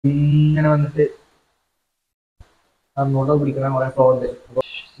ഇങ്ങനെ വന്നിട്ട് അങ്ങോട്ട് പിടിക്കുന്ന കുറേ ഫ്ലോ ഉണ്ട്. അപ്പോൾ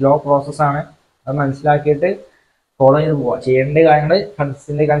സ്ലോ പ്രോസസ്സാണ്. അത് മനസ്സിലാക്കിയിട്ട് ഫോളോ ചെയ്ത് പോവുക. ചെയ്യേണ്ട കാര്യങ്ങൾ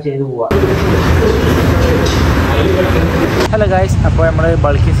കൺസിസ്റ്റൻ്റ് ചെയ്ത് പോവുക. ഹലോ ഗൈസ്, അപ്പോൾ നമ്മൾ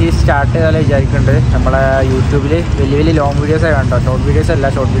ബൾക്കി സീരീസ് സ്റ്റാർട്ട് ചെയ്താലേ വിചാരിക്കുന്നുണ്ട്. നമ്മളെ യൂട്യൂബിൽ വലിയ ലോങ് വീഡിയോസാണ് കണ്ടോ, ഷോർട്ട് വീഡിയോസ് അല്ല.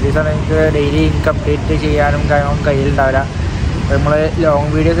 ഷോർട്ട് വീഡിയോസാണ് എനിക്ക് ഡെയിലി അപ്ഡേറ്റ് ചെയ്യാനും കാര്യങ്ങളും കയ്യിലുണ്ടാവില്ല. അപ്പോൾ നമ്മൾ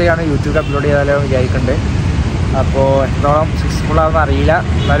ലോങ് വീഡിയോസാണ് യൂട്യൂബിൽ അപ്ലോഡ് ചെയ്താലോ വിചാരിക്കുന്നുണ്ട്. അപ്പോൾ എത്രത്തോളം സക്സസ്ഫുൾ ആവുമെന്ന് അറിയില്ല.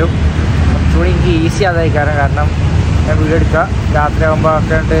 എന്നാലും കുറച്ചുകൂടി എനിക്ക് ഈസി അതായിരിക്കാനും, കാരണം ഞാൻ വീഡിയോ എടുക്കുക, രാത്രി ആകുമ്പോൾ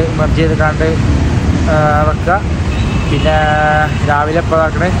ഒക്കെ ഉണ്ട് മെർജ് ചെയ്തിട്ടാണ്ട് വെക്കുക, പിന്നെ രാവിലെ ഇപ്പോൾ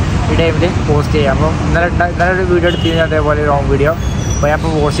ആക്കണേ ഈ ടൈമിൽ പോസ്റ്റ് ചെയ്യാം. അപ്പോൾ ഇന്നലെ ഒരു വീഡിയോ എടുത്ത് കഴിഞ്ഞാൽ അതേപോലെ ലോങ് വീഡിയോ. അപ്പോൾ ഞാൻ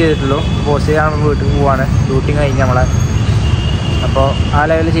ഇപ്പോൾ പോസ്റ്റ് ചെയ്തിട്ടുള്ളൂ. പോസ്റ്റ് ചെയ്യാൻ നമ്മൾ വീട്ടിൽ പോവാണ്, ഷൂട്ടിങ് കഴിഞ്ഞ് നമ്മളെ. അപ്പോൾ ആ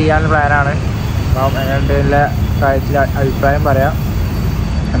ലെവലിൽ ചെയ്യാനുള്ള പ്ലാനാണ്. അപ്പം അങ്ങനെയുള്ള കാര്യത്തിൽ അഭിപ്രായം പറയാം.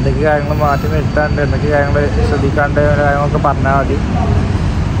 എന്തൊക്കെ കാര്യങ്ങൾ മാറ്റം വരുത്താണ്ട്, എന്തൊക്കെ കാര്യങ്ങൾ ശ്രദ്ധിക്കാണ്ട് കാര്യങ്ങളൊക്കെ പറഞ്ഞാൽ മതി.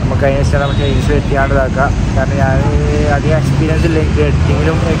 നമുക്ക് അതിനനുസരിച്ച് നമുക്ക് ചേഞ്ചസ് എത്തിയാണ്ട് ഇതാക്കാം. കാരണം ഞാൻ അധികം എക്സ്പീരിയൻസ് ഇല്ല, എനിക്ക്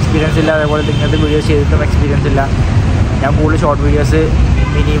എഡിറ്റിങ്ങിലും എക്സ്പീരിയൻസ് ഇല്ല, അതേപോലെ ഇങ്ങനത്തെ വീഡിയോസ് ചെയ്തിട്ടും എക്സ്പീരിയൻസ് ഇല്ല. ഞാൻ കൂടുതൽ ഷോർട്ട് വീഡിയോസ്,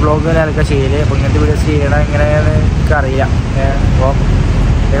 മിനി വ്ളോഗ് ഞാനൊക്കെ ചെയ്യല്. അപ്പോൾ ഇങ്ങനത്തെ വീഡിയോസ് ചെയ്യണം എങ്ങനെയാണെന്ന് എനിക്കറിയില്ല. അപ്പോൾ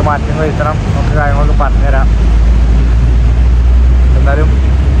എന്തൊക്കെ മാറ്റങ്ങൾ വരുത്തണം നമുക്ക് കാര്യങ്ങളൊക്കെ പറഞ്ഞുതരാം. എന്നാലും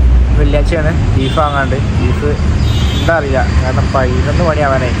വെള്ളിയാഴ്ചയാണ് ബീഫ് വാങ്ങാണ്ട്. ബീഫ് എന്താ അറിയില്ല, കാരണം 11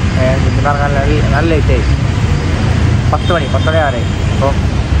 മണിയാവാനായി. ജിമ്മിൽ ഇറങ്ങാൻ നല്ല ലേറ്റായി. 10 മണി ആവാനായി. അപ്പോൾ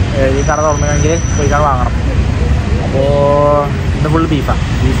ഈ കട തുറന്നെങ്കിൽ പോയിക്കാണ് വാങ്ങണം. അപ്പോൾ ഇന്ന് ഫുള്ള് ബീഫാണ്,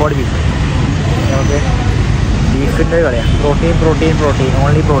 ബീഫോട് ബീഫ്. നമുക്ക് ബീഫിൻ്റെ കളിയാണ്. Protein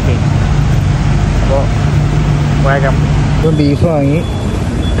only protein. അപ്പോൾ പോയേക്കാം. ഇപ്പോൾ ബീഫ് വാങ്ങി,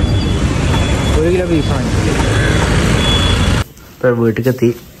 1 കിലോ ബീഫ് വാങ്ങി. ഇപ്പോൾ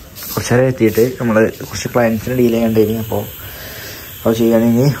വീട്ടിലെത്തി, കുറച്ച് നേരം എത്തിയിട്ട് നമ്മൾ കുറച്ച് ക്ലയൻസിന് ഡീൽ ചെയ്യേണ്ടി. അപ്പോൾ അത്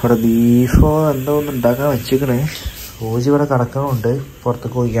ചെയ്യുകയാണെങ്കിൽ ഇവിടെ ബീഫോ എന്തോ ഒന്ന് ഉണ്ടാക്കാൻ വെച്ചിരിക്കണേ. ഓജി ഇവിടെ കിടക്കണമുണ്ട്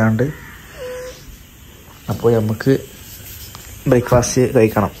പുറത്തേക്ക് പോയിക്കാണ്ട്. അപ്പോൾ നമുക്ക് ബ്രേക്ക്ഫാസ്റ്റ്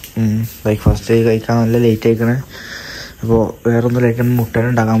കഴിക്കണം. ബ്രേക്ക്ഫാസ്റ്റ് കഴിക്കാൻ നല്ല ലേറ്റ് ആയിക്കണേ. അപ്പോൾ വേറൊന്നും കഴിക്കണം, മുട്ട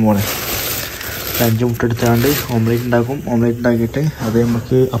ഉണ്ടാക്കാൻ പോകണേ. 5 മുട്ട എടുത്താണ്ട് ഓംലേറ്റ് ഉണ്ടാക്കും. ഓംലേറ്റ് ഉണ്ടാക്കിയിട്ട് അത്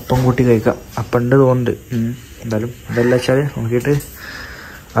നമുക്ക് അപ്പം കൂട്ടി കഴിക്കാം. അപ്പം ഉണ്ട് തോന്നുന്നുണ്ട്. എന്തായാലും ഇതെല്ലാം വെച്ചാൽ നോക്കിയിട്ട്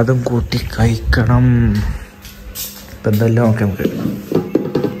അതും കൂട്ടി കഴിക്കണം. ഇപ്പം എന്തെല്ലാം നോക്കാം നമുക്ക്.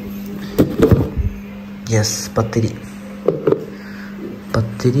 യെസ്, പത്തിരി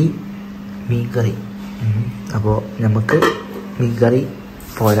മീൻ കറി. അപ്പോൾ നമുക്ക് മീൻ കറി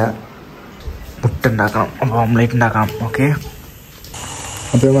പോരാ, മുട്ട ഉണ്ടാക്കണം. അപ്പോൾ ഓംലേറ്റ് ഉണ്ടാക്കണം. ഓക്കെ,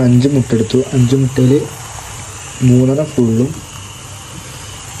 അപ്പോൾ നമ്മൾ 5 മുട്ട എടുത്തു. 5 മുട്ടയിൽ 3 ഫുള്ളും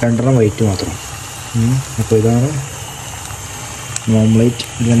 2 വൈറ്റ് മാത്രം. അപ്പോൾ ഇതാണ് ഓംലേറ്റ്.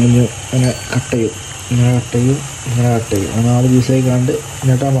 ഇങ്ങനെ കട്ട് ചെയ്യും, ഇങ്ങനെ കട്ട് ചെയ്യും. 4 പീസായി കാണ്ട്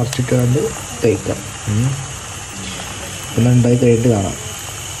എന്നിട്ട് മറിച്ചിട്ടാണ്ട് കഴിക്കാം. പിന്നെ ഉണ്ടായി കഴിഞ്ഞിട്ട് കാണാം.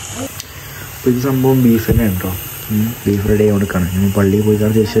 അപ്പോൾ ഇത് സംഭവം ബീഫ് തന്നെ കേട്ടോ. ബീഫ് റെഡി ആയി കൊടുക്കണം. നമ്മൾ പള്ളിയിൽ പോയി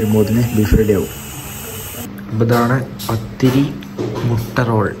കാണാൻ തിരിച്ചു വരുമ്പോൾ തന്നെ ബീഫ് റെഡി ആവും. അപ്പോൾ ഇതാണ് പത്തിരി മുട്ട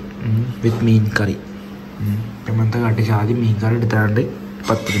റോൾ വിത്ത് മീൻ കറി. ഇങ്ങനത്തെ കാട്ടിച്ച് ആദ്യം മീൻ കറി എടുത്താണ്ട്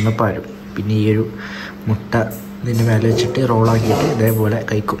പത്തിരിമ്മ പാരും. പിന്നെ ഈ ഒരു മുട്ട ഇതിൻ്റെ മേലെ വെച്ചിട്ട് റോളാക്കിയിട്ട് ഇതേപോലെ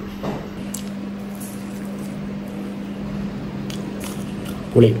കഴിക്കും.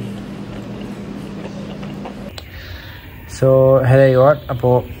 പുളി. സോ ഹലോ യോൺ,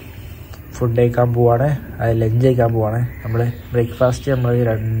 അപ്പോൾ ഫുഡ് കഴിക്കാൻ പോവാണ്, അത് ലഞ്ച് കഴിക്കാൻ പോവാണ്. നമ്മൾ ബ്രേക്ക്ഫാസ്റ്റ് നമ്മൾ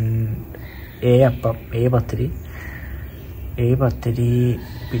 7 അപ്പം, 7 പത്തിരി,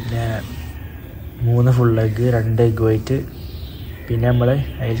 പിന്നെ 3 ഫുൾ എഗ്ഗ്, 2 എഗ്ഗ് വൈറ്റ്, പിന്നെ നമ്മൾ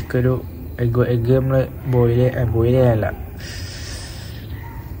അതിൽക്കൊരു എഗ്ഗ് നമ്മൾ ബോയിൽ ചെയ്യാനല്ല,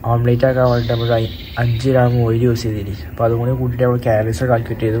 ഓംലേറ്റ് ആക്കാൻ വേണ്ടിയിട്ട് നമ്മൾ 5 ഗ്രാം ഓയിൽ യൂസ് ചെയ്തിന്. അപ്പോൾ അതും കൂടി കൂട്ടിയിട്ട് നമ്മൾ കാലറീസ്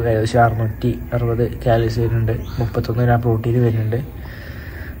കാൽക്കുലേറ്റ് ചെയ്തു. ഏകദേശം 660 കാലറീസ് വരുന്നുണ്ട്, 31 ഗ്രാം പ്രോട്ടീൻ വരുന്നുണ്ട്.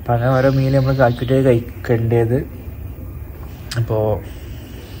 അപ്പോൾ അങ്ങനെ ഓരോ മീൽ നമ്മൾ കാൽക്കുലേറ്റ് ചെയ്ത് കഴിക്കേണ്ടത്. അപ്പോൾ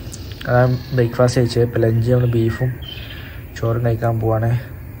അതാണ് ബ്രേക്ക്ഫാസ്റ്റ് കഴിച്ചത്. ഇപ്പോൾ ലഞ്ച് നമ്മൾ ബീഫും ചോറും കഴിക്കാൻ പോവാണ്.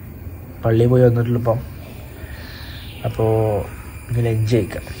 പള്ളിയിൽ പോയി വന്നിട്ടുള്ളൂ ഇപ്പം. അപ്പോൾ ഇനി ലഞ്ച്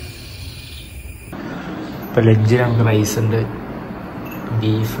കഴിക്കാം. ഇപ്പോൾ ലഞ്ചിൽ നമുക്ക് റൈസ് ഉണ്ട്,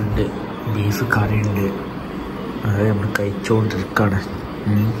 ബീഫുണ്ട്, ബീഫ് കറി ഉണ്ട്. അത് നമ്മൾ കഴിച്ചുകൊണ്ടിരിക്കുകയാണ്.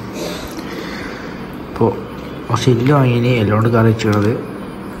 അപ്പോൾ കുറച്ച് എല്ല് വാങ്ങിയതിന് എല്ലോണ്ട് കറി വെച്ചിട്ടുള്ളത്.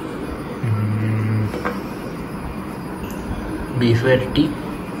 ബീഫ് വരട്ടി.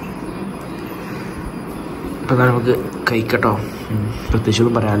 ഇപ്പം എന്നാൽ നമുക്ക് കഴിക്കട്ടോ.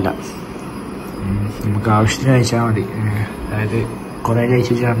 പ്രത്യേകിച്ചൊന്നും പറയാനില്ല, നമുക്ക് ആവശ്യത്തിന് കഴിച്ചാൽ മതി. അതായത് കുറേ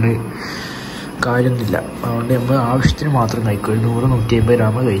കഴിച്ച് വെച്ചാണ്ട് കാര്യമൊന്നുമില്ല. അതുകൊണ്ട് നമ്മൾ ആവശ്യത്തിന് മാത്രം കഴിക്കും. 100-150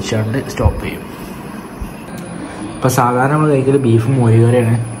 ഗ്രാം കഴിച്ചാണ്ട് സ്റ്റോപ്പ് ചെയ്യും. ഇപ്പോൾ സാധാരണ നമ്മൾ കഴിക്കൽ ബീഫ്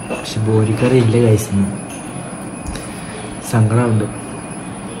മോരുകറിയാണ്. പക്ഷെ മോരുകറി ഇല്ല കഴിച്ചിരുന്നു, സങ്കടമുണ്ട്.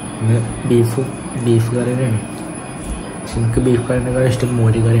 ബീഫ് കറി തന്നെയാണ്. പക്ഷെ എനിക്ക് ബീഫ് കറിനേക്കാൾ ഇഷ്ടം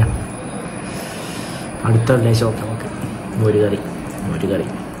മോര് കറിയാണ്. അടുത്ത വെള്ളിയാഴ്ച നോക്കാം നമുക്ക് മോര് കറി. അത്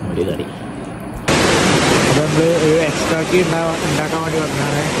നമ്മൾ ഒരു എക്സ്ട്രാക്കി ഉണ്ടാക്കാൻ വേണ്ടി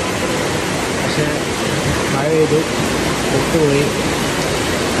വന്നതാണ്. പക്ഷേ മഴ പെയ്തു ഒത്തുപോയി.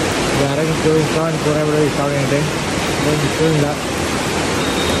 വേറെ 3-4 ഇവിടെ വിൽക്കാൻ വേണ്ടിയിട്ട് അപ്പോൾ നിൽക്കുന്നില്ല.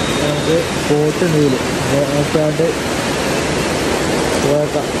 നമുക്ക് പോട്ട് ഉണ്ടെങ്കിൽ നോക്കാണ്ട്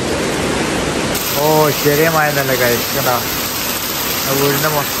പോയേക്കാം. ഓ ചെറിയ മഴ നല്ല കഴിക്കണ്ട. വീടിൻ്റെ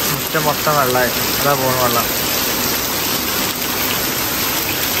മുറ്റം മൊത്തം വെള്ളമായി. അതാ പോകുന്ന വെള്ളം.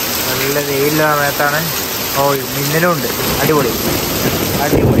 നല്ല വെയിലുള്ള സമയത്താണ്. ഓ മിന്നലും ഉണ്ട്. അടിപൊളി.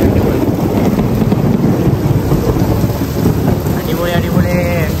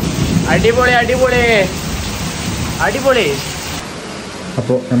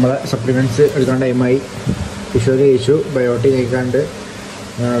 അപ്പോൾ നമ്മളെ സപ്ലിമെൻറ്റ്സ് എടുക്കാൻ ടൈമായി. ഫിഷ് ഓയിൽ കഴിച്ചു, ബയോട്ടിക് കഴിക്കാണ്ട്,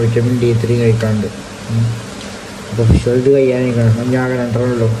 വിറ്റമിൻ D3 കഴിക്കാണ്ട്. അപ്പോൾ ഫിഷ് ഓയിൽ കഴിക്കാനിരിക്കണം. ഞാൻ 2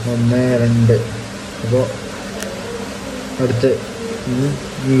 ഉള്ളൂ, 1, 2. അപ്പോൾ അടുത്ത്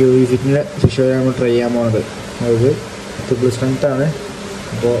ഈ ഫിറ്റിൻ്റെ ഫിഷ് ഓയിൽ നമ്മൾ ട്രൈ ചെയ്യാൻ പോകുന്നത്. അത് ട്രിപ്പിൾ സ്ട്രെങ്ത്താണ്.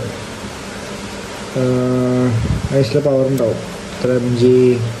 അപ്പോൾ അതിൽ പവർ ഉണ്ടാവും. എത്ര mg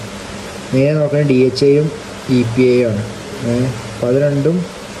മെയിൻ നോക്കുന്നത് DHAയും EPAയും ആണ്. അപ്പോൾ അത് രണ്ടും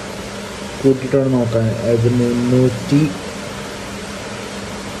കൂട്ടിയിട്ടാണ് നോക്കാൻ. അതായത്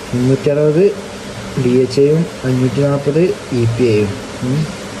 360 DHAയും 540 EPAയും.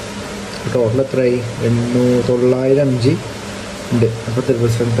 ടോട്ടൽ എത്രയായി? 900 mg ഉണ്ട്. അപ്പോൾ ട്രിപ്പിൾ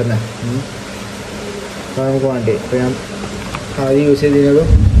സ്ട്രെങ്ത് തന്നെ. അപ്പോൾ നമുക്ക് വേണ്ടി ഇപ്പോൾ ഞാൻ ആദ്യം യൂസ് ചെയ്തിരുന്നതും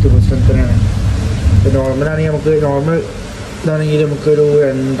ട്രിപ്പിൾ സ്ട്രെങ്ത് തന്നെയാണ്. ഇപ്പോൾ നോർമലാണെങ്കിൽ നോർമൽ ഇതാണെങ്കിൽ നമുക്കൊരു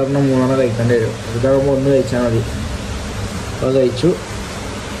 2-3 കഴിക്കേണ്ടി വരും. ഇതാകുമ്പോൾ 1 കഴിച്ചാൽ മതി. അപ്പോൾ അത് കഴിച്ചു.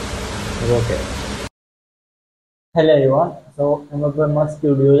 അപ്പോൾ ഓക്കെ. Hello everyone. സോ നമ്മളിപ്പോൾ നമ്മുടെ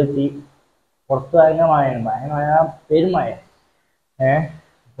സ്റ്റുഡിയോയിലെത്തി. പുറത്ത് ഭയങ്കര മഴയാണ്. പെരുമഴ.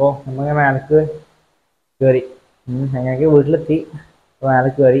 അപ്പോൾ നമ്മളിങ്ങനെ മേലേക്ക് കയറി. ഞങ്ങൾക്ക് വീട്ടിലെത്തി. അപ്പോൾ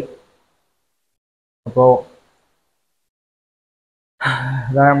മേലേക്ക് കയറി. അപ്പോൾ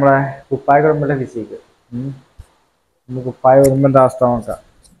ഇതാണ് നമ്മളെ കുപ്പായ കുടുംബത്തിലെ ഫിസിക്ക്. നമുക്ക് കുപ്പായ വരുമ്പോൾ എന്താ അവസ്ഥ നോക്കാം.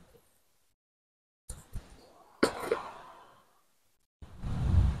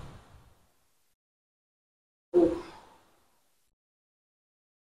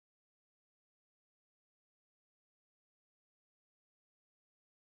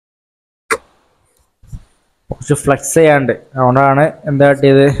 കുറച്ച് ഫ്ലെക്സ് ചെയ്യാണ്ട്, അതുകൊണ്ടാണ് എന്താ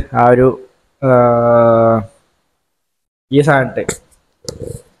കിട്ടിയത് ആ ഒരു ഈ സാധനത്തെ.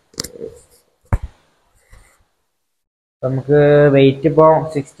 നമുക്ക് വെയിറ്റ് ഇപ്പോൾ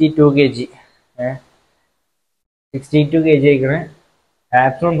 62 kg. 62 kg ആയിക്കണ്.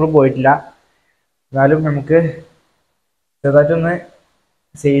 ആപ്സ് നമ്മൾ പോയിട്ടില്ല. എന്നാലും നമുക്ക് ചെറുതായിട്ടൊന്ന്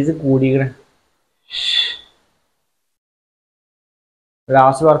സൈസ് കൂടിക്കണ്.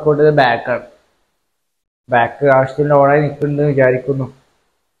 ലാസ്റ്റ് വർക്കൗട്ട് ചെയ്ത് ബാക്കാണ്. ബാക്ക് ആവശ്യത്തിന് ഓടായി നിൽക്കുന്നുണ്ട് വിചാരിക്കുന്നു.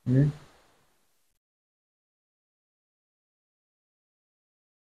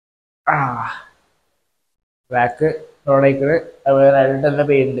 ബാക്ക് ഓടായിക്കണ്. അതുപോലെ റെഡിട്ട് നല്ല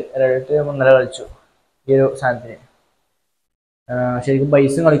പെയിന്റ്. റെഡിട്ട് ഇന്നലെ കളിച്ചു ഈ ഒരു സാധനത്തിന്. ശരിക്കും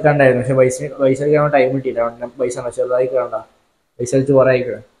ബൈസും കളിക്കാണ്ടായിരുന്നു. പക്ഷെ ബൈസ് കളിക്കാൻ ടൈം കിട്ടിയില്ല. ബൈസ് ആണ് ചെറുതായി കാണണ്ട. ബൈസ് കളിച്ച് കുറേ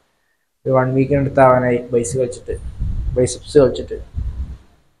ആയിക്കണം. ഒരു 1 വീക്കിന് എടുത്താവാനായി ബൈസ് കളിച്ചിട്ട്, ബൈസെപ്സ് കളിച്ചിട്ട്.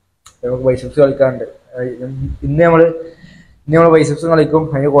 നമുക്ക് ബൈസെപ്സ് കളിക്കാറുണ്ട്. ഇന്ന് നമ്മൾ ബൈസെപ്സും കളിക്കും.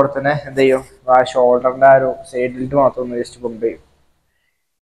 അതിന് കൂടെ തന്നെ എന്ത് ചെയ്യും, ആ ഷോൾഡറിൻ്റെ ആ ഒരു സൈഡിലിട്ട് മാത്രം ഒന്ന് ജസ്റ്റ് പമ്പ് ചെയ്യും.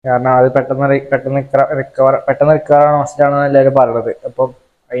 കാരണം അത് പെട്ടെന്ന് റിക്കവർ ആണ് മസ്റ്റാണെന്ന് എല്ലാവരും പറയുന്നത്. അപ്പം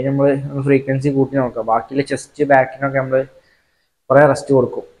അതിന് നമ്മൾ ഫ്രീക്വൻസി കൂട്ടി നോക്കാം. ബാക്കിയുള്ള ചെസ്റ്റ് ബാക്കിനൊക്കെ നമ്മൾ കുറേ റെസ്റ്റ്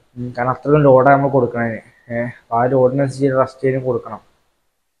കൊടുക്കും. കാരണം അത്രയും ലോഡാണ് നമ്മൾ കൊടുക്കണതിന്. ആ ലോഡിനനുസരിച്ച് റെസ്റ്റ് ചെയ്ത് കൊടുക്കണം.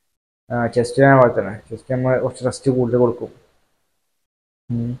 ചെസ്റ്റിനെ പോലെ തന്നെ ചെസ്റ്റ് നമ്മൾ കുറച്ച് റെസ്റ്റ് കൂടുതൽ കൊടുക്കും.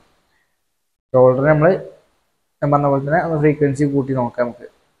 ഷോൾഡർ ഞാൻ പറഞ്ഞ പോലെ തന്നെ ഒന്ന് ഫ്രീക്വൻസി കൂട്ടി നോക്കാം നമുക്ക്.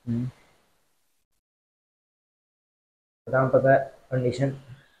 അതാണ് ഇപ്പോഴത്തെ condition.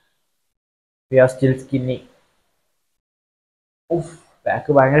 V are still skinny.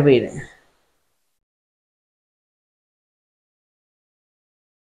 Back ഭയങ്കര പെയിന്.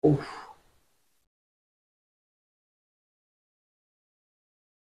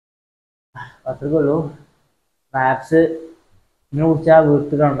 അത്രക്കേ ഉള്ളൂ. ആപ്സ് ഇങ്ങനെ കുറിച്ചാൽ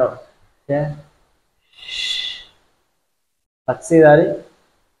വീട്ടിലുണ്ടോ? പക്ഷേ ഫ്ലക്സ് ചെയ്താൽ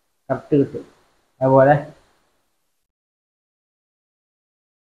കറക്റ്റ് കിട്ടും. അതുപോലെ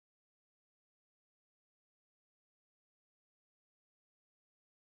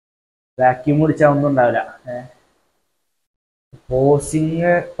വാക്യൂം പിടിച്ചാൽ ഒന്നും ഉണ്ടാവില്ല.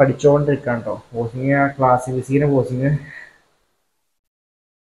 പോസിങ് പഠിച്ചുകൊണ്ടിരിക്കണം കേട്ടോ. പോസിങ് ക്ലാസിക് ഫിസിക്കിൻ്റെ പോസിങ്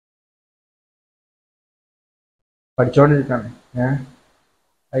പഠിച്ചുകൊണ്ടിരിക്കുകയാണ്.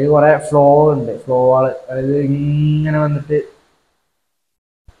 അതിൽ കുറേ ഫ്ലോ ഉണ്ട്, ഫ്ലോകൾ, അതായത് ഇങ്ങനെ വന്നിട്ട്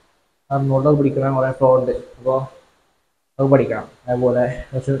അങ്ങോട്ടൊക്കെ പിടിക്കുന്ന കുറേ ഫ്ലോ ഉണ്ട്. അപ്പോൾ അത് പഠിക്കണം. അതേപോലെ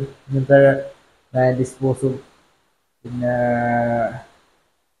കുറച്ച് ഇങ്ങനത്തെ ഡിസ്പോസും പിന്നെ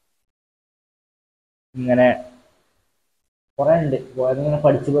ഇങ്ങനെ കുറേ ഉണ്ട്. അപ്പോൾ അതിങ്ങനെ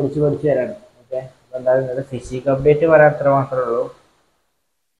പഠിച്ച് തരാണ്. ഓക്കെ, അപ്പോൾ എന്തായാലും ഫിസിക്കൽ അപ്ഡേറ്റ് പറയാൻ അത്ര മാത്രമേ ഉള്ളൂ.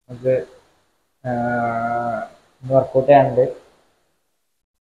 നമുക്ക് വർക്കൗട്ട് ചെയ്യാനുണ്ട്,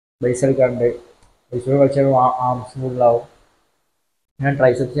 ബൈസ് എടുക്കാനുണ്ട്. ബൈസ് കളിച്ചാൽ ആംസ് ഫുള്ളാവും. ഞാൻ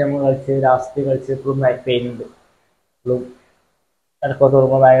ട്രൈസെപ്സ് നമ്മൾ കളിച്ച് ലാസ്റ്റ് കളിച്ച് ഇപ്പോഴും പെയിൻ ഉണ്ട്. ഇപ്പോഴും ഇടയ്ക്കോട്ട്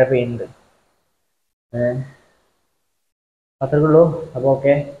തോന്നുമ്പോൾ ഭയങ്കര പെയിൻ ഉണ്ട്. അത്രേ ഉള്ളൂ. അപ്പോൾ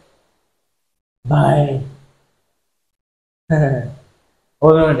ഓക്കെ, ബൈ.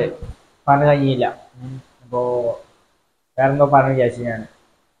 ഒന്നുമുണ്ട് പറഞ്ഞു കഴിഞ്ഞില്ല. അപ്പോൾ വേറെന്തോ പറഞ്ഞു വിചാരിച്ചു ഞാൻ.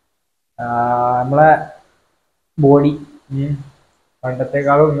 നമ്മളെ ബോഡി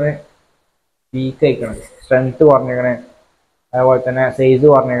പണ്ടത്തെക്കാളും ഒന്ന് വീക്ക് ആയിക്കണം, സ്ട്രെങ്ത് കുറഞ്ഞേക്കണേ, അതേപോലെ തന്നെ സൈസ്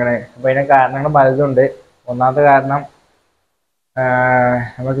കുറഞ്ഞേക്കണേ. അപ്പോൾ അതിന് കാരണങ്ങൾ പലതുണ്ട്. ഒന്നാമത്തെ കാരണം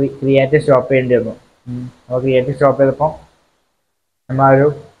നമ്മൾ ക്രിയാറ്റിൻ സ്റ്റോപ്പ് ചെയ്യേണ്ടി വന്നു. അപ്പോൾ ക്രിയാറ്റിൻ സ്റ്റോപ്പ് ചെയ്തപ്പോൾ നമ്മളൊരു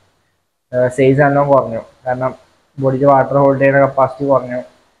സൈസ് നല്ലോണം കുറഞ്ഞു. കാരണം ബോഡിക്ക് വാട്ടർ ഹോൾഡ് ചെയ്യുന്ന കപ്പാസിറ്റി കുറഞ്ഞു.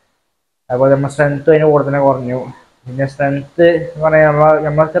 അതുപോലെ നമ്മുടെ സ്ട്രെങ്ത്ത് അതിന് കൂടെ തന്നെ കുറഞ്ഞു. പിന്നെ സ്ട്രെങ്ത്ത് എന്ന് പറഞ്ഞാൽ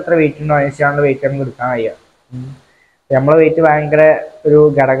നമ്മൾക്ക് എത്ര വെയിറ്റ് ഉണ്ടോ അതിനനുസരിച്ചാണ് വെയിറ്റ് നമുക്ക് എടുക്കാൻ കഴിയുക. നമ്മളെ വെയിറ്റ് ഭയങ്കര ഒരു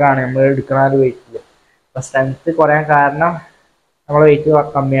ഘടകമാണ് നമ്മൾ എടുക്കുന്ന ഒരു വെയിറ്റിൽ. അപ്പോൾ സ്ട്രെങ്ത്ത് കുറയാൻ കാരണം നമ്മളെ വെയിറ്റ്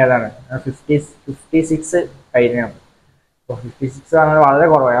കമ്മിയായതാണ്. 56 കഴിഞ്ഞാണ്. അപ്പോൾ 56 പറഞ്ഞാൽ വളരെ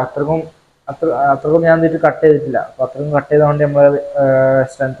കുറവായി. അത്രക്കും ഞാൻ എന്നിട്ട് കട്ട് ചെയ്തിട്ടില്ല. അപ്പോൾ അത്രക്കും കട്ട് ചെയ്തുകൊണ്ട് നമ്മൾ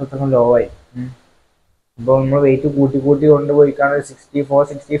സ്ട്രെങ്ത്ത് അത്രക്കും ലോ ആയി. അപ്പോൾ നമ്മൾ വെയിറ്റ് കൂട്ടി കൊണ്ടുപോയിക്കാണ് 64,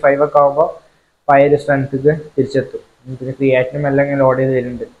 65 ഒക്കെ ആകുമ്പോൾ പഴയൊരു സ്ട്രെങ്ത്ക്ക് തിരിച്ചെത്തും. പിന്നെ ക്രിയാറ്റിനും എല്ലാം ഇങ്ങനെ ലോഡ് ചെയ്ത്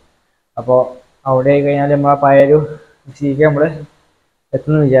വരുന്നുണ്ട്. അപ്പോൾ അവിടെ ആയി കഴിഞ്ഞാൽ നമ്മൾ പഴയൊരു ഫിസിക്ക് നമ്മൾ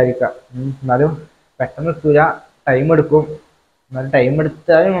എത്തുമെന്ന് വിചാരിക്കാം. എന്നാലും പെട്ടെന്ന് എത്തൂല, ടൈം എടുക്കും. എന്നാലും ടൈം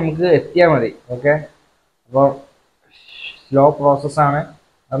എടുത്താലും നമുക്ക് എത്തിയാൽ മതി. ഓക്കെ, അപ്പോൾ സ്ലോ പ്രോസസ്സാണ്.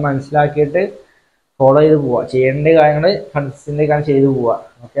 അത് മനസ്സിലാക്കിയിട്ട് ഫോളോ ചെയ്ത് പോവുക. ചെയ്യേണ്ട കാര്യങ്ങൾ കൺസിസ്റ്റൻ്റ് ചെയ്ത് പോവുക.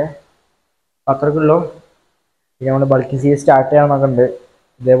 ഓക്കെ, അത്രയ്ക്കുള്ളൂ. പിന്നെ നമ്മൾ ബൾക്കി സീരീസ് സ്റ്റാർട്ട് ചെയ്യണമെന്നൊക്കെ ഉണ്ട്.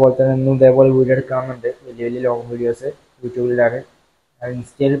 ഇതേപോലെ തന്നെ ഇന്നും ഇതേപോലെ വീഡിയോ എടുക്കണമെന്നുണ്ട്. വലിയ വലിയ ലോങ് വീഡിയോസ് യൂട്യൂബിലാണ്.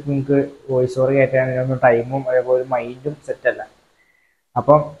 ഇൻസ്റ്റയിൽ നിങ്ങൾക്ക് വോയിസ് ഓവർ കയറ്റാനൊന്നും ടൈമും അതേപോലെ മൈൻഡും സെറ്റല്ല.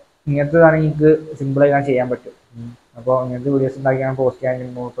 അപ്പം ഇങ്ങനത്തേതാണെങ്കിൽ നിങ്ങൾക്ക് സിമ്പിളായി ഞാൻ ചെയ്യാൻ പറ്റും. അപ്പോൾ ഇങ്ങനത്തെ വീഡിയോസ് ഉണ്ടാക്കി ഞാൻ പോസ്റ്റ്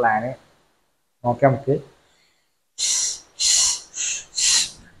ചെയ്യാൻ പ്ലാന്. നോക്കാം നമുക്ക്.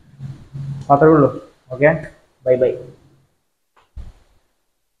 അത്രേ ഉള്ളൂ. Okay, bye bye.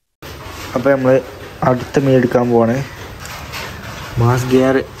 അപ്പോൾ നമ്മൾ അടുത്ത മീൽ എടുക്കാൻ പോവാണ്. Mass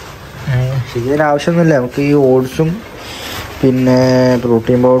gear. ഇതിന് ആവശ്യമൊന്നുമില്ല. നമുക്ക് ഈ ഓട്സും പിന്നെ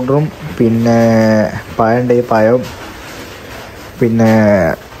പ്രോട്ടീൻ പൗഡറും പിന്നെ പഴം ഉണ്ടെങ്കിൽ പഴവും പിന്നെ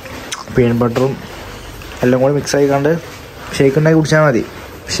പീനട്ട് ബട്ടറും എല്ലാം കൂടി മിക്സ് ആയിക്കാണ്ട് ഷേക്ക് ഉണ്ടാക്കി കുടിച്ചാൽ മതി.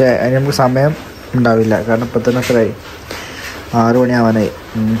 പക്ഷേ അതിന് നമുക്ക് സമയം ഉണ്ടാവില്ല. കാരണം ഇപ്പോൾ തന്നെ എത്രയായി? 6 മണിയാവാനായി.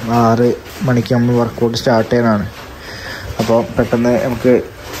 6 മണിക്ക് നമ്മൾ വർക്കൗട്ട് സ്റ്റാർട്ട് ചെയ്യാനാണ്. അപ്പോൾ പെട്ടെന്ന് നമുക്ക്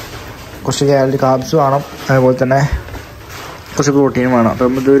കുറച്ച് കാലറി കാർബ്സ് വേണം, അതുപോലെ തന്നെ കുറച്ച് പ്രോട്ടീനും വേണം.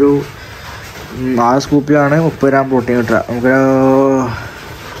 അപ്പം ഇതൊരു 6 സ്കൂപ്പിലാണ് 30 ഗ്രാം പ്രോട്ടീൻ കിട്ടുക. നമുക്കൊരു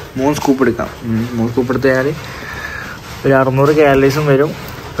 3 സ്കൂപ്പ് എടുക്കാം. 3 സ്കൂപ്പ് എടുത്ത് കഴിഞ്ഞാൽ ഒരു 600 കാലറീസും വരും.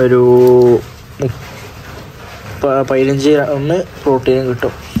 ഒരു 15 പ്രോട്ടീനും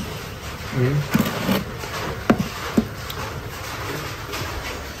കിട്ടും.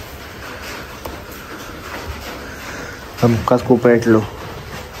 നമുക്ക് 3 സ്കൂപ്പായിട്ടുള്ളൂ.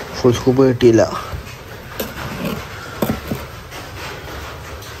 ഫുൾ സ്കൂപ്പ് കിട്ടിയില്ല.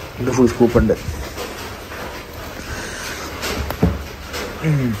 ഇത് ഫുൾ സ്കൂപ്പ് ഉണ്ട്.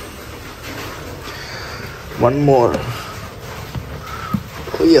 One more.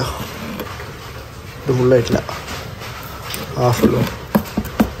 അയ്യോ, ഇത് ഫുള്ളായിട്ടില്ല. ഹാഫുള്ളൂ.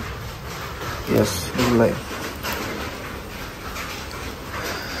 യെസ്, ഫുള്ളായി.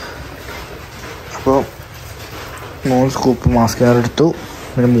 അപ്പോൾ 3 സ്കൂപ്പ് മാസ്കാർ എടുത്തു.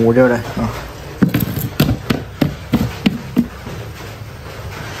 പിന്നെ മൂടി അവിടെ.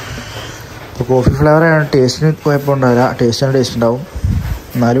 അപ്പോൾ കോഫി ഫ്ലേവറാണ്. ടേസ്റ്റിന് കുഴപ്പമുണ്ടാവില്ല. ടേസ്റ്റ് ഉണ്ടാവും.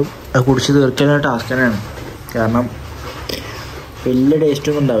 എന്നാലും അത് കുടിച്ച് തീർക്കാനായിട്ട് ടാസ്ക് തന്നെയാണ്. കാരണം വലിയ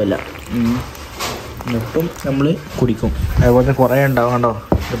ടേസ്റ്റൊന്നും ഉണ്ടാവില്ല. എന്നിട്ടും നമ്മൾ കുടിക്കും. അതുപോലെ തന്നെ കുറേ ഉണ്ടാവും. കണ്ടോ,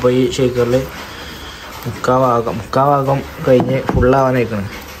 ഇപ്പോൾ ഈ ഷേക്കറിൽ മുക്കാൽ ഭാഗം കഴിഞ്ഞ് ഫുള്ളാവാനായിക്കണം.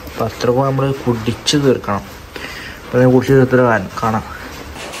 അപ്പോൾ അത്രക്കും നമ്മൾ കുടിച്ച് തീർക്കണം. അപ്പോൾ ഞാൻ കുടിച്ച് തീർത്തിട്ട് കാണാം.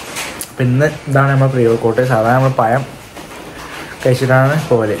 അപ്പം ഇന്ന് ഇതാണ് നമ്മൾ പ്രീ വർക്കൗട്ട്. സാധാരണ നമ്മൾ പഴം കഴിച്ചിട്ടാണ്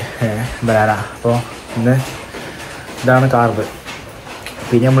പോലെ ബനാന. അപ്പോൾ ഇന്ന് ഇതാണ് കാർബ്.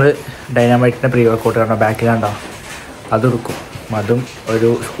 പിന്നെ നമ്മൾ ഡൈനാമൈറ്റിൻ്റെ പ്രീ വർക്കൗട്ട് കണ്ടോ, ബാക്കിൽ കണ്ടോ. അതെടുക്കും. അതും ഒരു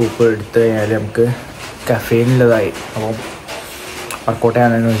സ്കൂപ്പ് എടുത്തു കഴിഞ്ഞാൽ നമുക്ക് കഫീനുള്ളതായി. അപ്പം വർക്കൗട്ട്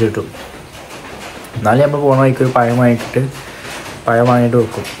ചെയ്യാനൊന്നും കിട്ടും. എന്നാലും നമ്മൾ പോകുന്ന വഴിക്ക് ഒരു പഴം വാങ്ങിയിട്ട്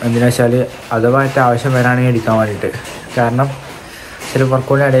വെക്കും. എന്തിനാ വെച്ചാൽ അഥവായിട്ട് ആവശ്യം വരാണെങ്കിൽ എടുക്കാൻ വേണ്ടിയിട്ട്. കാരണം ചില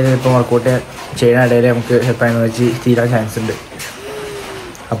വർക്കൗട്ടിൻ്റെ ഇടയിൽ ഇപ്പോൾ വർക്കൗട്ട് ചെയ്യുന്ന ഇടയിൽ നമുക്ക് ചിലപ്പോൾ എനർജി തീരാൻ ചാൻസ് ഉണ്ട്.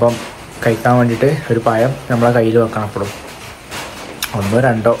 അപ്പം കഴിക്കാൻ വേണ്ടിയിട്ട് ഒരു പഴം നമ്മളെ കയ്യിൽ വെക്കണം. അപ്പോഴും 1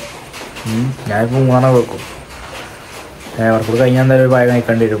 2 ഞാനിപ്പോൾ 3 വെക്കും. വർക്കൗട്ട് കഴിഞ്ഞാൽ എന്തായാലും ഒരു പഴം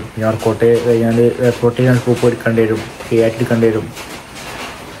കഴിക്കേണ്ടി വരും. പിന്നെ വർക്കൗട്ട് കഴിഞ്ഞാൽ പ്രോട്ടീൻ സ്കൂപ്പ് എടുക്കേണ്ടി വരും, ക്രിയാറ്റ് എടുക്കേണ്ടി വരും.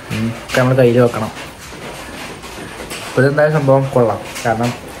 ഒക്കെ നമ്മൾ കയ്യിൽ വെക്കണം. അപ്പോൾ ഇതെന്തായാലും സംഭവം കൊള്ളാം.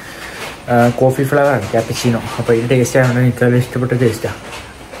 കാരണം കോഫി ഫ്ലേവറാണ്, ക്യാപ്പച്ചിനോ. അപ്പോൾ ഇതിൻ്റെ ടേസ്റ്റ് ആയതുകൊണ്ട് എനിക്കത് ഇഷ്ടപ്പെട്ട ടേസ്റ്റാണ്.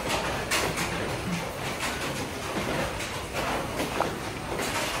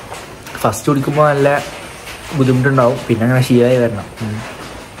 ഫസ്റ്റ് കുടിക്കുമ്പോൾ നല്ല ബുദ്ധിമുട്ടുണ്ടാവും, പിന്നെ അങ്ങനെ ശീലമായി വരണം.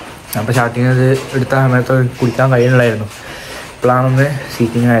 അപ്പോൾ സ്റ്റാർട്ടിങ് അത് എടുത്ത സമയത്ത് കുടിക്കാൻ കഴിയുന്നില്ലായിരുന്നു. ഇപ്പോഴാണൊന്ന്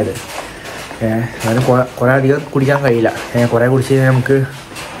സീറ്റിംഗ് ആയത്. അതിന് കുറേ അധികം കുടിക്കാൻ കഴിയില്ല. കുറേ കുടിച്ച് കഴിഞ്ഞാൽ നമുക്ക്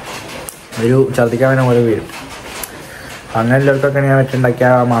ഒരു ഛർദ്ദിക്കാൻ വേണം പോലെ വരും. അങ്ങനെ എല്ലാവർക്കൊക്കെ ഞാൻ വെച്ചുണ്ടാക്കിയ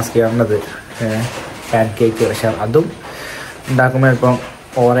മാസ്ക് ചെയ്യാറുള്ളത് പാൻ കേക്ക്. പക്ഷെ അതും ഉണ്ടാക്കുമ്പോൾ ചിലപ്പം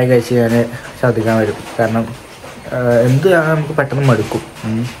ഓവറായി കഴിച്ച് ഞാൻ ഛർദ്ദിക്കാൻ വരും. കാരണം എന്ത് നമുക്ക് പെട്ടെന്ന് മടുക്കും.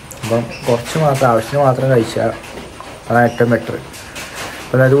 അപ്പം കുറച്ച് മാത്രം ആവശ്യത്തിന് മാത്രം കഴിച്ചാൽ അതാണ് ഏറ്റവും ബെറ്റർ.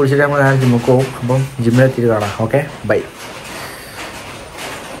 അപ്പോൾ അത് കുടിച്ചിട്ട് നമ്മൾ ഞാൻ ജിമ്മിൽ പോകും. അപ്പം ജിമ്മിലെത്തിയിട്ട് കാണാം. Okay, by.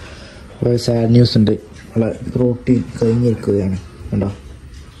 ഒരു സാഡ് ന്യൂസ് ഉണ്ട്. നമ്മളെ പ്രോട്ടീൻ കഴിഞ്ഞിരിക്കുകയാണ്. കണ്ടോ,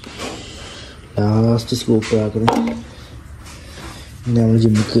 ലാസ്റ്റ് സ്കൂപ്പ് ആക്കുന്നത്. നമ്മൾ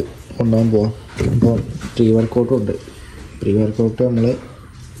ജിമ്മിക്ക് കൊണ്ടുപോകാൻ പോവാം. അപ്പോൾ പ്രീ വർക്കൗട്ടും ഉണ്ട്. പ്രീ വർക്കൗട്ട് നമ്മൾ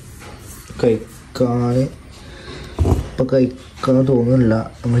കഴിക്കാൻ തോന്നുന്നില്ല.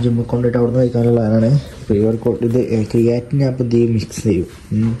 നമ്മൾ ജിമ്മിൽ കൊണ്ടുപോയിട്ട് അവിടെ നിന്ന് കഴിക്കാനുള്ളതാണ് പ്രീ വർക്കൗട്ട്. ഇത് ക്രിയാറ്റിൻ അപ്പോൾ ഇത് മിക്സ് ചെയ്യും.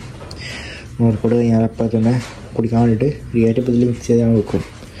 വർക്കൗട്ട് കഴിഞ്ഞാൽ അപ്പം തന്നെ കുടിക്കാൻ വേണ്ടിയിട്ട് ക്രിയാറ്റ് ഇപ്പോൾ ഇതിൽ മിക്സ് ചെയ്ത് ഞാൻ വെക്കും.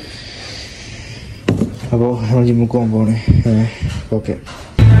 അപ്പോൾ നമ്മൾ ജിമ്മിൽ പോകാൻ പോകണേ. ഓക്കെ,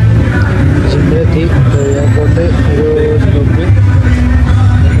 ജിമ്മിലെത്തി. വർക്കൗട്ട് ഒരു സ്കൂപ്പ്.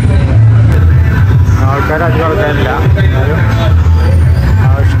 ആൾക്കാർ അധികം ആൾക്കാരില്ല, എന്നാലും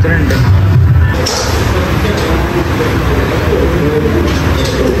ആവശ്യത്തിനുണ്ട്.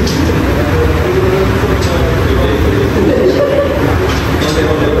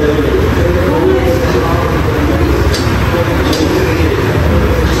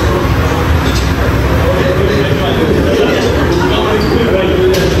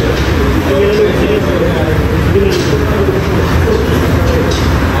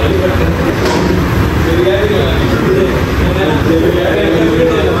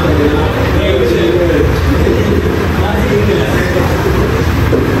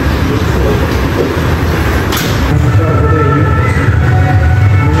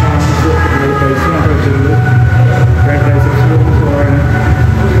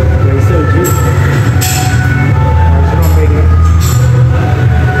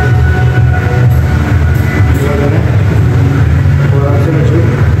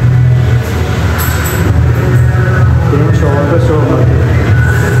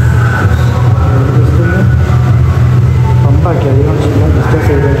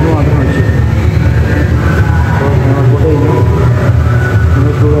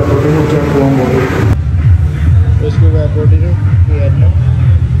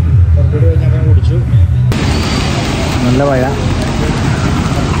 നല്ല മഴ.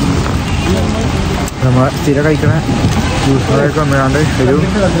 നമ്മൾ സ്ഥിരം കഴിക്കണ ജ്യൂസുകളൊക്കെ വന്നുകൊണ്ട് ഒരു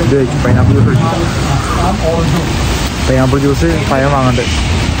ഇത് കഴിച്ചു. പൈനാപ്പിൾ ജ്യൂസ് കഴിച്ചു. പൈനാപ്പിൾ ജ്യൂസ് പഴം വാങ്ങണ്ട്.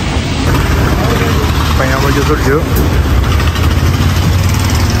 പൈനാപ്പിൾ ജ്യൂസ് കുടിച്ചു.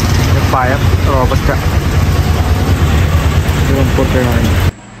 പഴം റോബസ്റ്റ.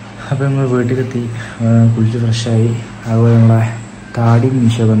 അപ്പോൾ നമ്മൾ വീട്ടിലെത്തി, കുളിച്ച് ഫ്രഷായി. അതുപോലെ നമ്മളെ താടിയും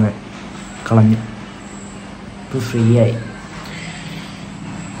മീശയൊക്കെ ഒന്ന് കളഞ്ഞു. ഇപ്പോൾ ഫ്രീ ആയി.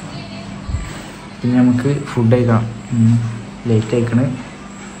 പിന്നെ നമുക്ക് ഫുഡ് കഴിക്കണം. ലേറ്റ് ആയിക്കണ്.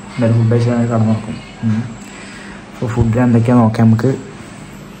 എന്തായാലും ഫുഡ് കഴിച്ചാൽ കടന്നു നോക്കും. അപ്പോൾ ഫുഡിന് എന്തൊക്കെയാണ് നോക്കാം നമുക്ക്.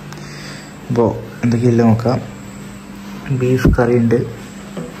 അപ്പോൾ എന്തൊക്കെയില്ല നോക്കാം. ബീഫ് കറി ഉണ്ട്,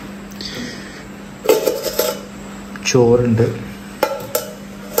 ചോറുണ്ട്,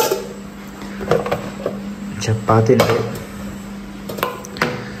 ചപ്പാത്തി ഉണ്ട്.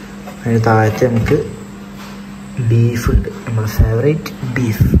 അതിന് താഴത്തെ നമുക്ക് ബീഫുണ്ട്, നമ്മുടെ ഫേവറേറ്റ്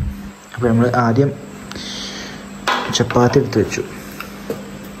ബീഫ്. അപ്പോൾ നമ്മൾ ആദ്യം ചപ്പാത്തി എടുത്ത് വെച്ചു.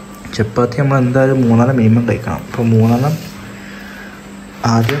 ചപ്പാത്തി നമ്മൾ എന്തായാലും 3 മിനിമം കഴിക്കണം. അപ്പോൾ 3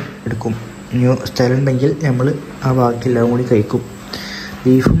 ആദ്യം എടുക്കും. ഇനി സ്ഥലമുണ്ടെങ്കിൽ നമ്മൾ ആ ബാക്കിയെല്ലാം കൂടി കഴിക്കും.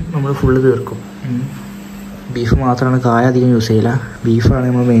 ബീഫും നമ്മൾ ഫുള്ള് തീർക്കും. ബീഫ് മാത്രമാണ് കായ അധികം യൂസ് ചെയ്യില്ല. ബീഫാണ്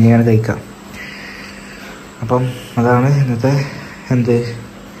നമ്മൾ മെയിനാണ് കഴിക്കുക. അപ്പം അതാണ് ഇന്നത്തെ എന്ത്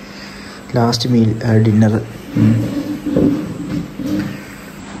ലാസ്റ്റ് മീൽ ഡിന്നർ.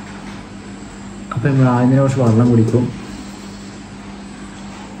 അപ്പം നമ്മൾ ആദ്യം കുറച്ച് വെള്ളം കുടിക്കും.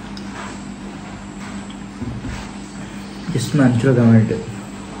 ജസ്റ്റ് നനച്ചു വെക്കാൻ വേണ്ടിയിട്ട്.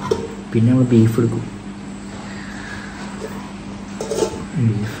 പിന്നെ നമ്മൾ ബീഫ് എടുക്കും.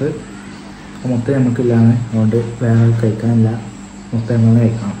 ബീഫ് മൊത്തം നമുക്കില്ലാന്ന്, അതുകൊണ്ട് വേറെ കഴിക്കാനില്ല, മൊത്തം നമ്മൾ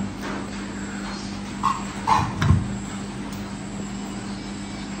കഴിക്കണം.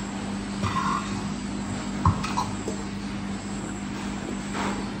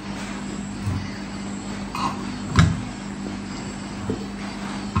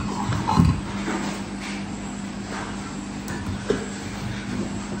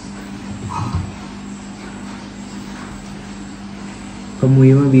 അപ്പം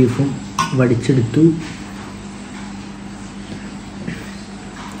മുഴുവൻ ബീഫും വടിച്ചെടുത്തു.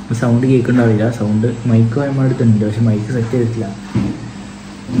 സൗണ്ട് കേൾക്കുന്നുണ്ടാവില്ല, സൗണ്ട് മൈക്ക് നമ്മുടെ അടുത്തുണ്ട്, പക്ഷെ മൈക്ക് സെറ്റ് ചെയ്തിട്ടില്ല.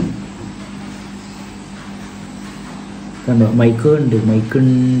 കണ്ടോ, മൈക്ക് ഉണ്ട്. മൈക്ക്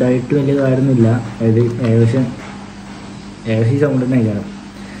ഉണ്ടായിട്ട് വലിയ കാര്യമൊന്നുമില്ല. അതായത് ഏകദേശം ഈ സൗണ്ട് തന്നെ ആയിക്കാരം.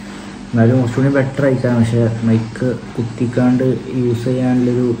 എന്നാലും കുറച്ചുകൂടി ബെറ്റർ ആയിക്കാം. പക്ഷെ മൈക്ക് കുത്തിക്കാണ്ട് യൂസ്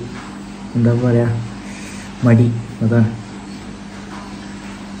ചെയ്യാനുള്ളൊരു എന്താ പറയുക മടി, അതാണ്.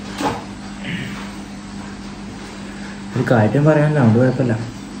 ഒരു കാര്യം പറയാനില്ല, അതുകൊണ്ട് കുഴപ്പമില്ല.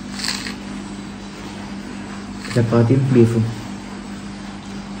 ചപ്പാത്തിയും ബീഫും,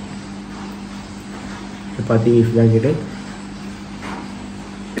 ചപ്പാത്തി ബീഫിലാക്കിയിട്ട്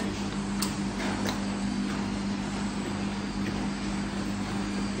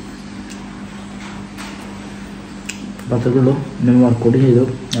പത്രക്കുള്ളൂ. പിന്നെ വർക്കൗട്ട് ചെയ്തു.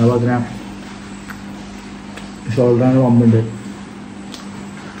 അതുപോലെ തന്നെ ഷോൾഡറിന് പമ്പുണ്ട്.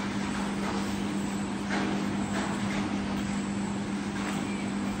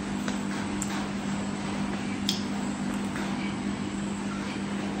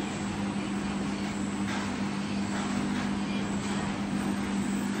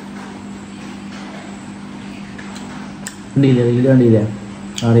 കണ്ടില്ലേ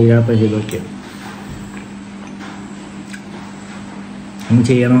ആ റീലപ്പം ചെയ്ത് നോക്കിയത്. നമ്മൾ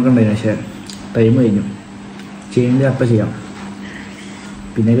ചെയ്യാൻ നോക്കണ്ടായിരുന്നു, പക്ഷേ ടൈം കഴിഞ്ഞു. ചെയ്യുന്നത് അപ്പം ചെയ്യാം.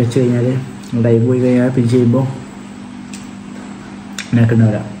 പിന്നെ വെച്ച് കഴിഞ്ഞാൽ ടൈം പോയി കഴിഞ്ഞാൽ പിന്നെ ചെയ്യുമ്പോൾ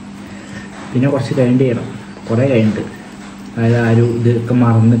ഉണ്ടാക്കുന്നുണ്ടാവില്ല. പിന്നെ കുറച്ച് കഴിഞ്ഞിട്ട് ചെയ്യണം, കുറേ കഴിഞ്ഞിട്ട്. അതായത് ആരും ഇതൊക്കെ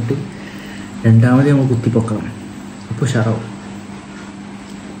മറന്നിട്ട് രണ്ടാമത് നമ്മൾ കുത്തിപ്പൊക്കണം. അപ്പോൾ ഉഷാറാവും.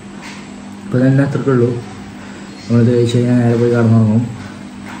 അപ്പോൾ തന്നെ അത്രയ്ക്കുള്ളൂ. നമ്മളിത് കഴിച്ച് കഴിഞ്ഞാൽ നേരെ പോയി കടന്നുറങ്ങും.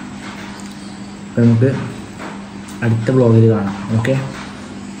 അപ്പോൾ നമുക്ക് അടുത്ത വ്ളോഗിൽ കാണാം. Okay,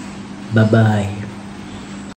 by.